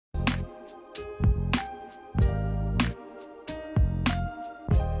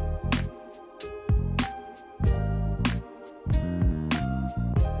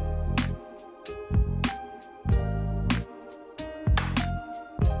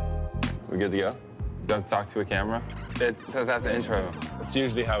We good to go? Do I have to talk to a camera? It says I have to intro. It's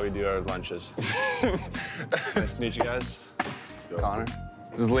usually how we do our lunches. Nice to meet you guys. Let's go. Connor.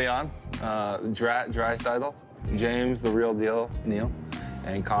 This is Leon, Draisaitl, James, the real deal, Neal,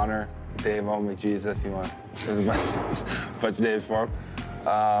 and Connor, Dave, oh McJesus. There's a bunch of names for him.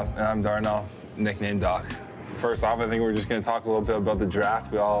 And I'm Darnell, nicknamed Doc. First off, I think we're just going to talk a little bit about the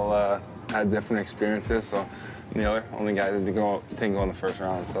draft. We all had different experiences, so Nealer, only guy that didn't go in the first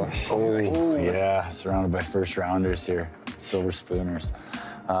round, so. Oh, yeah, surrounded by first rounders here, silver spooners.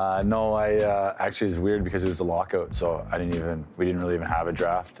 No, actually it was weird because it was a lockout, so we didn't really even have a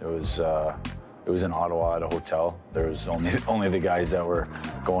draft. It was in Ottawa at a hotel. There was only the guys that were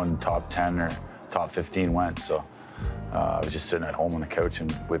going top 10 or top 15 went, so I was just sitting at home on the couch in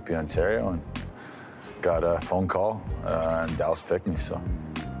Whitby, Ontario, and got a phone call, and Dallas picked me, so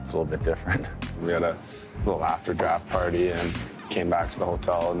it's a little bit different. We had a little after draft party and came back to the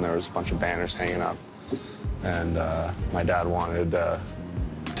hotel, and there was a bunch of banners hanging up. And my dad wanted to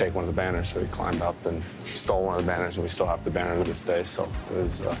take one of the banners, so he climbed up and stole one of the banners, and we still have the banner to this day. So it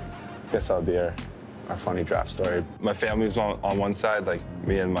was, I guess that would be our funny draft story. My family's on one side, like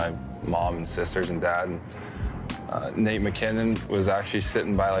me and my mom and sisters and dad. And Nate McKinnon was actually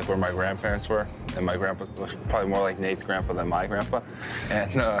sitting by like where my grandparents were, and my grandpa was probably more like Nate's grandpa than my grandpa.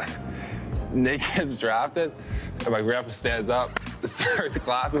 And Nate gets drafted, and my grandpa stands up, starts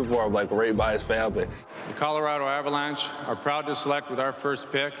clapping for him, like right by his family. The Colorado Avalanche are proud to select with our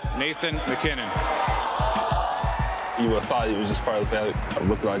first pick, Nathan McKinnon. You would have thought he was just part of the family. I'm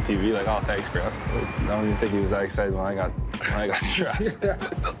looking on TV like, oh, thanks, Gramps. I don't even think he was that excited when I got drafted.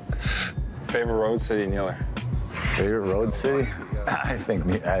 Favorite road city, Nealer? Favorite road city? I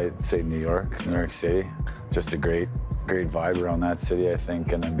think I'd say New York City. Just a great vibe around that city, I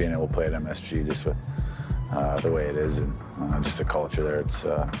think, and then being able to play at MSG just with the way it is and just the culture there, it's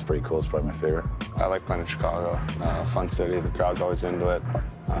pretty cool. It's probably my favorite. I like playing in Chicago. Fun city. The crowd's always into it.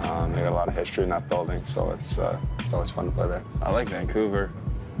 They got a lot of history in that building, so it's always fun to play there. I like Vancouver.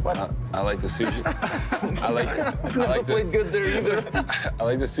 What? I like the sushi. I like played good there either. I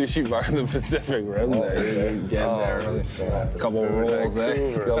like the sushi bar in the Pacific Rim. There, you get there. A couple rolls,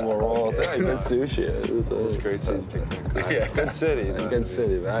 Couple rolls. Yeah, good sushi. It was great season. Yeah. Good city. Good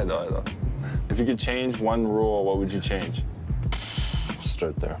city. Man. I know. If you could change one rule, what would you change?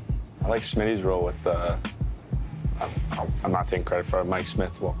 Start there. I like Smitty's rule with I'm not taking credit for it. Mike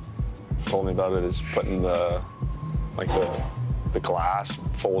Smith told me about it. Is putting the glass,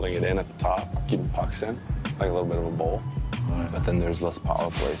 folding it in at the top, keeping pucks in, like a little bit of a bowl. But then there's less power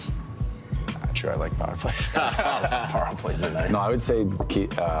plays. Not sure I like power plays. Power plays are nice. No, I would say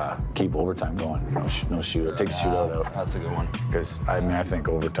keep overtime going. No shootout. Take the shootout out. That's a good one. Because I think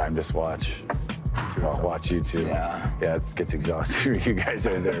overtime, just watch you two. Yeah, it gets exhausting for you guys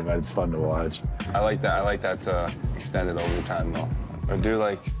out there, but it's fun to watch. I like that extended overtime though. I do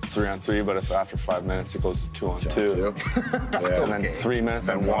like 3-on-3, but if after 5 minutes it goes to 2-on-2, and then 3 minutes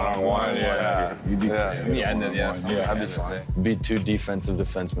and 1-on-1. Yeah. That'd be fun. Be two defensive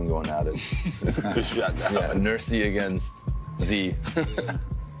defensemen going at it. Just shut down. Yeah, Nursey against Z.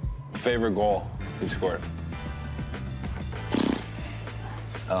 Favorite goal you scored?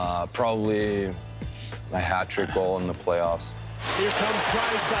 Probably a hat-trick goal in the playoffs. Here comes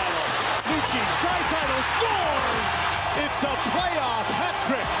Draisaitl. Draisaitl scores! It's a playoff hat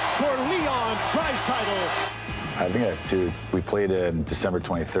trick for Leon Draisaitl. I think I have two. We played in December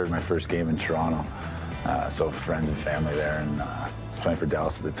 23rd, my first game in Toronto. So friends and family there, and I was playing for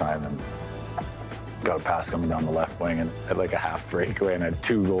Dallas at the time, and got a pass coming down the left wing and had like a half breakaway and had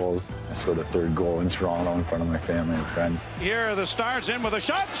 2 goals. I scored a 3rd goal in Toronto in front of my family and friends. Here are the Stars in with a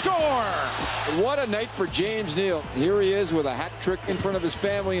shot, score! What a night for James Neal. Here he is with a hat trick in front of his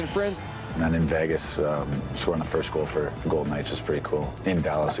family and friends. And then in Vegas, scoring the first goal for the Golden Knights was pretty cool. In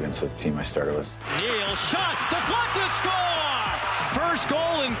Dallas against the team I started with. Neal shot, deflected, score! First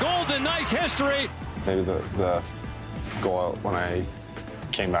goal in Golden Knights history. Maybe the goal when I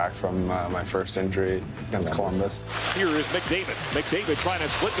came back from my first injury against Columbus. Here is McDavid. McDavid trying to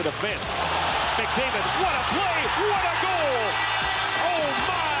split the defense. McDavid, what a play, what a goal! Oh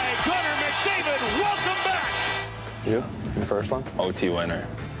my, Gunnar McDavid, welcome back! You? The first one? OT winner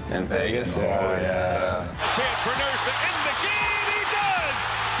in Vegas. Oh, yeah. Chance for Nurse to end the game, he does!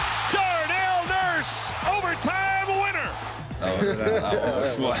 Darnell Nurse, overtime winner!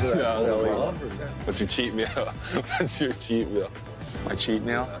 What's your cheat meal? What's your cheat meal? My cheat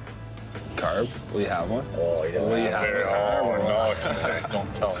meal? Carb? Will you have one? Oh, he doesn't Will you have a carb? no,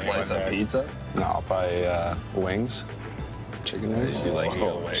 don't tell me. Slice of pizza? No, I'll buy wings. Chicken wings? You like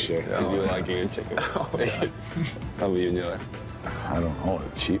Oh, shit. You like eating chicken. How about you, Neil? I don't know.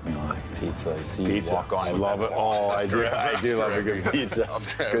 A cheat meal. Like Pizza. I see pizza. you walk on. I love it. Oh, I do love a good pizza.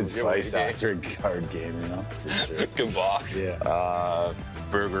 Good slice game. after a hard game, you know. For sure. Good box. Yeah.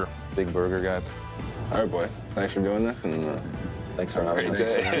 Burger. Big burger guy. All right, boys. Thanks for doing this, and Thanks for have a having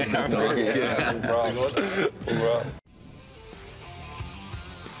great me. day. No problem.